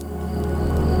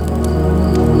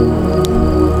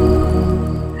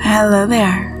Hello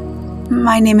there.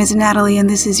 My name is Natalie and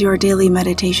this is your Daily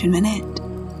Meditation Minute.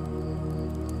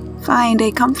 Find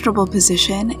a comfortable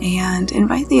position and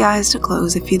invite the eyes to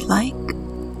close if you'd like.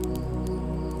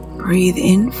 Breathe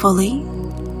in fully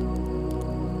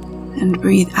and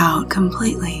breathe out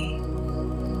completely.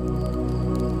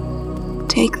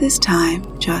 Take this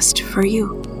time just for you.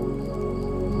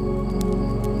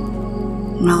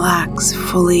 Relax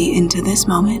fully into this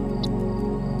moment,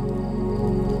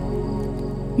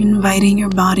 inviting your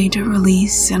body to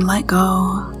release and let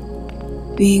go,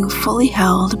 being fully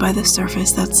held by the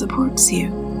surface that supports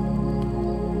you.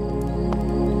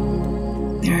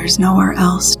 There's nowhere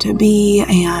else to be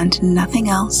and nothing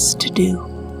else to do.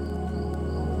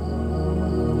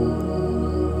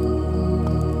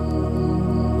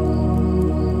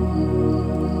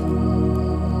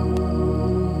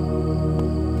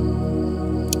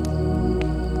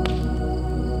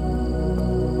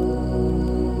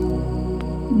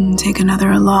 Take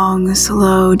another long,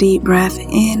 slow, deep breath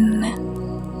in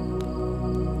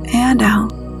and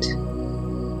out.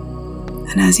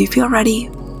 And as you feel ready,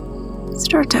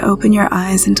 start to open your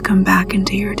eyes and come back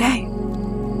into your day.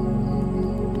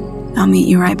 I'll meet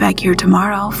you right back here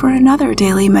tomorrow for another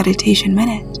Daily Meditation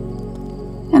Minute.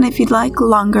 And if you'd like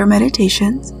longer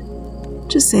meditations,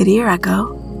 just say to your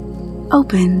echo,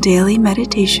 "Open Daily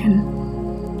Meditation."